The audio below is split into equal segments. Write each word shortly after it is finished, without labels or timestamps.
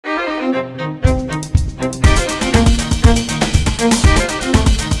Welcome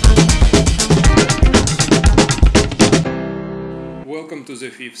to the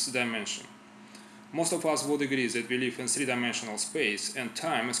fifth dimension. Most of us would agree that we live in three-dimensional space, and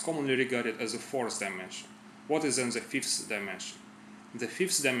time is commonly regarded as the fourth dimension. What is then the fifth dimension? The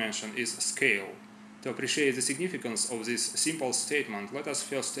fifth dimension is scale. To appreciate the significance of this simple statement, let us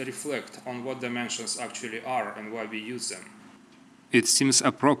first reflect on what dimensions actually are and why we use them. It seems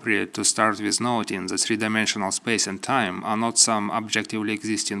appropriate to start with noting that three-dimensional space and time are not some objectively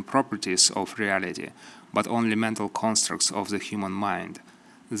existing properties of reality, but only mental constructs of the human mind.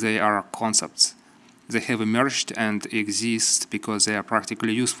 They are concepts. They have emerged and exist because they are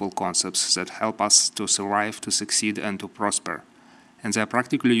practically useful concepts that help us to survive, to succeed, and to prosper. And they are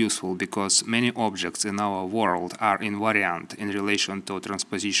practically useful because many objects in our world are invariant in relation to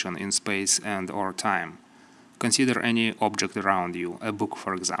transposition in space and/or time. Consider any object around you, a book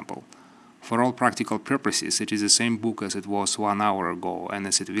for example. For all practical purposes, it is the same book as it was 1 hour ago and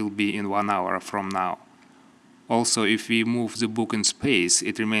as it will be in 1 hour from now. Also, if we move the book in space,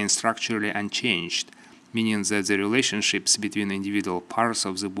 it remains structurally unchanged, meaning that the relationships between individual parts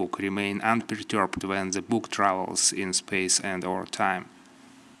of the book remain unperturbed when the book travels in space and/or time.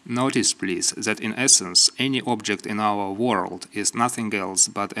 Notice, please, that in essence, any object in our world is nothing else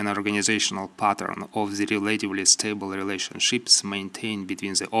but an organizational pattern of the relatively stable relationships maintained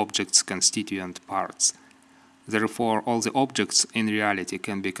between the object's constituent parts. Therefore, all the objects in reality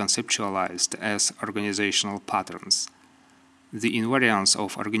can be conceptualized as organizational patterns. The invariance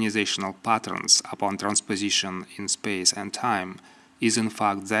of organizational patterns upon transposition in space and time is in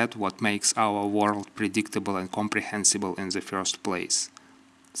fact that what makes our world predictable and comprehensible in the first place.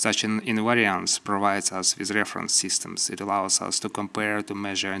 Such an invariance provides us with reference systems. It allows us to compare, to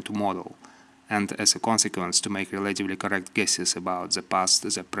measure, and to model, and as a consequence to make relatively correct guesses about the past,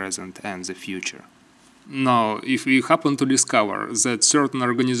 the present, and the future. Now, if we happen to discover that certain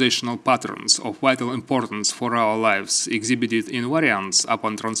organizational patterns of vital importance for our lives exhibited invariance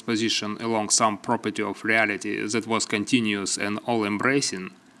upon transposition along some property of reality that was continuous and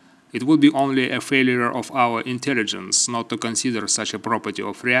all-embracing, it would be only a failure of our intelligence not to consider such a property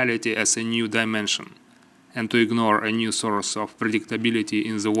of reality as a new dimension, and to ignore a new source of predictability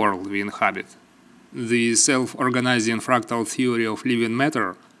in the world we inhabit. The self-organizing fractal theory of living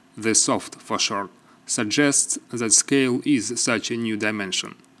matter, the SOFT for short, suggests that scale is such a new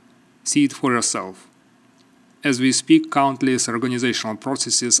dimension. See it for yourself. As we speak, countless organizational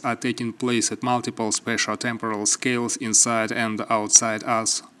processes are taking place at multiple spatio-temporal scales inside and outside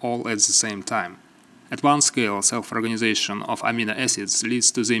us, all at the same time. At one scale, self-organization of amino acids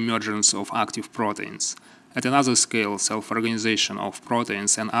leads to the emergence of active proteins. At another scale, self-organization of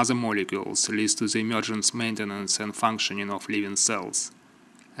proteins and other molecules leads to the emergence, maintenance, and functioning of living cells.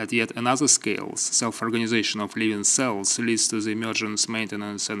 At yet another scale, self-organization of living cells leads to the emergence,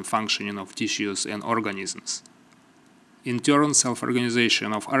 maintenance, and functioning of tissues and organisms. In turn,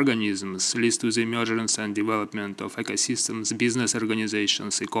 self-organization of organisms leads to the emergence and development of ecosystems, business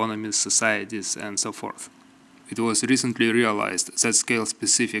organizations, economies, societies, and so forth. It was recently realized that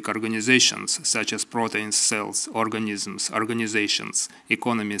scale-specific organizations, such as proteins, cells, organisms, organizations,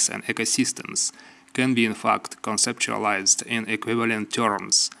 economies, and ecosystems, can be in fact conceptualized in equivalent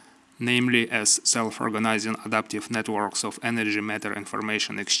terms, namely as self-organizing adaptive networks of energy-matter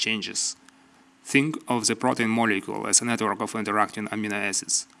information exchanges. Think of the protein molecule as a network of interacting amino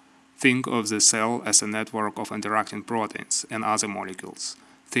acids. Think of the cell as a network of interacting proteins and other molecules.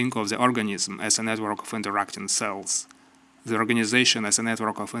 Think of the organism as a network of interacting cells, the organization as a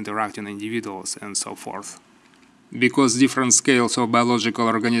network of interacting individuals, and so forth. Because different scales of biological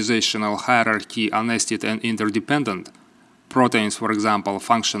organizational hierarchy are nested and interdependent, proteins, for example,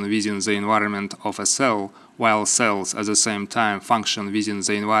 function within the environment of a cell, while cells at the same time function within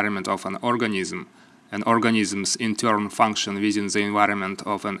the environment of an organism, and organisms in turn function within the environment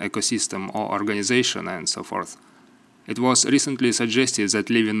of an ecosystem or organization, and so forth. It was recently suggested that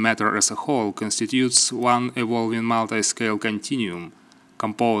living matter as a whole constitutes one evolving multi-scale continuum,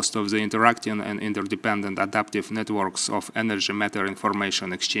 composed of the interacting and interdependent adaptive networks of energy-matter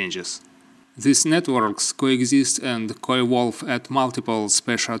information exchanges. These networks coexist and co-evolve at multiple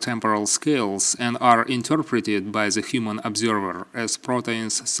spatio-temporal scales and are interpreted by the human observer as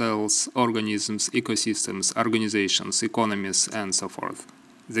proteins, cells, organisms, ecosystems, organizations, economies, and so forth.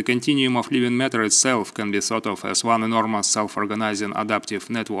 The continuum of living matter itself can be thought of as one enormous self-organizing adaptive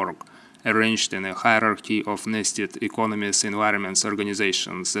network, arranged in a hierarchy of nested economies, environments,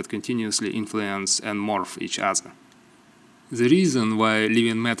 organizations that continuously influence and morph each other. The reason why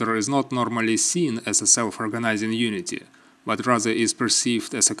living matter is not normally seen as a self-organizing unity but rather is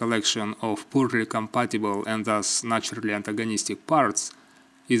perceived as a collection of poorly compatible and thus naturally antagonistic parts,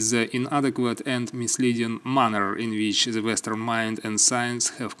 is the inadequate and misleading manner in which the Western mind and science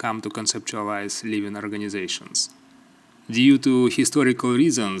have come to conceptualize living organizations. Due to historical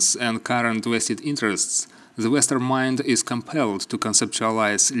reasons and current vested interests, the Western mind is compelled to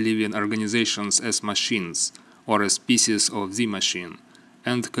conceptualize living organizations as machines, or as pieces of the machine,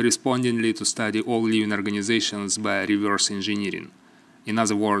 and correspondingly to study all living organizations by reverse engineering. In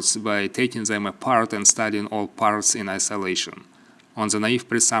other words, by taking them apart and studying all parts in isolation, on the naive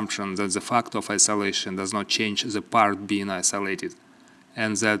presumption that the fact of isolation does not change the part being isolated,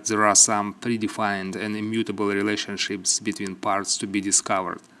 and that there are some predefined and immutable relationships between parts to be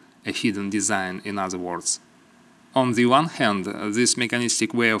discovered, a hidden design, in other words. On the one hand, this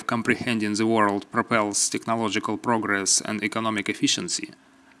mechanistic way of comprehending the world propels technological progress and economic efficiency,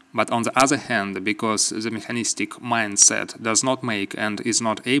 but on the other hand, because the mechanistic mindset does not make and is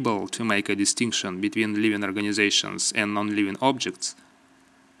not able to make a distinction between living organizations and non-living objects,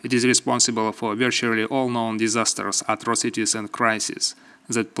 it is responsible for virtually all known disasters, atrocities, and crises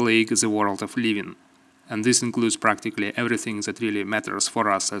that plague the world of living, and this includes practically everything that really matters for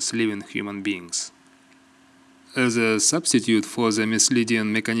us as living human beings. As a substitute for the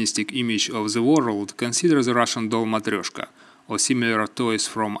misleading mechanistic image of the world, consider the Russian doll Matryoshka, or similar toys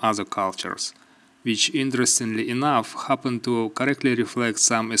from other cultures, which, interestingly enough, happen to correctly reflect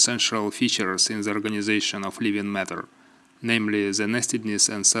some essential features in the organization of living matter, namely the nestedness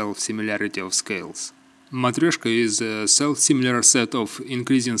and self-similarity of scales. Matryoshka is a self-similar set of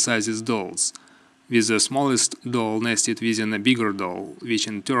increasing sizes dolls, with the smallest doll nested within a bigger doll, which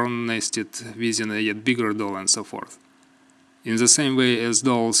in turn nested within a yet bigger doll, and so forth. In the same way as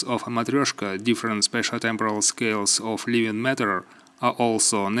dolls of a Matryoshka, different spatiotemporal scales of living matter are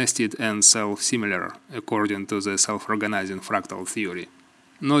also nested and self-similar, according to the self-organizing fractal theory.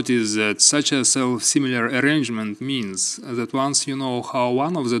 Notice that such a self-similar arrangement means that once you know how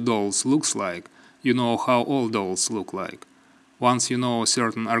one of the dolls looks like, you know how all dolls look like. Once you know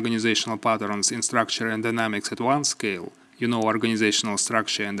certain organizational patterns in structure and dynamics at one scale, you know organizational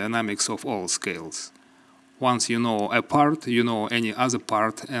structure and dynamics of all scales. Once you know a part, you know any other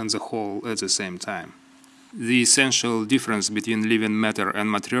part and the whole at the same time. The essential difference between living matter and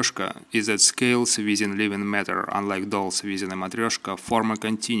Matryoshka is that scales within living matter, unlike dolls within a Matryoshka, form a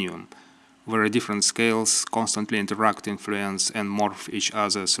continuum, where different scales constantly interact, influence, and morph each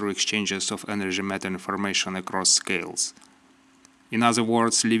other through exchanges of energy-matter information across scales. In other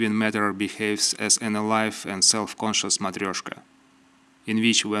words, living matter behaves as an alive and self-conscious Matryoshka, in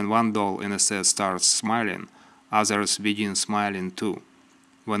which when one doll in a set starts smiling, others begin smiling too.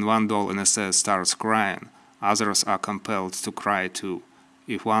 When one doll in a set starts crying, others are compelled to cry too.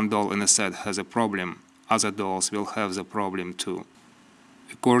 If one doll in a set has a problem, other dolls will have the problem too.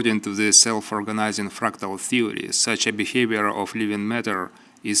 According to the self-organizing fractal theory, such a behavior of living matter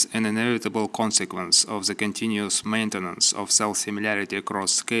is an inevitable consequence of the continuous maintenance of self-similarity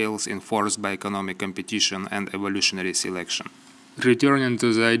across scales enforced by economic competition and evolutionary selection. Returning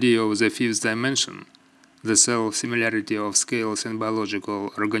to the idea of the fifth dimension, the self-similarity of scales in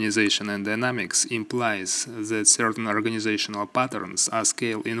biological organization and dynamics implies that certain organizational patterns are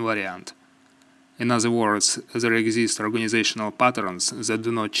scale-invariant. In other words, there exist organizational patterns that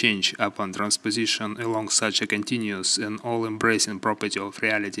do not change upon transposition along such a continuous and all-embracing property of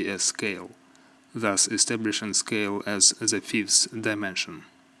reality as scale, thus establishing scale as the fifth dimension.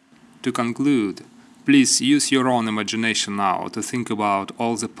 To conclude, please use your own imagination now to think about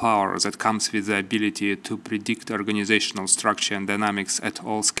all the power that comes with the ability to predict organizational structure and dynamics at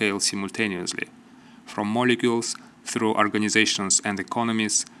all scales simultaneously, from molecules through organizations and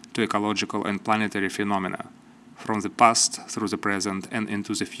economies to ecological and planetary phenomena, from the past through the present and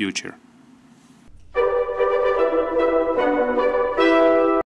into the future.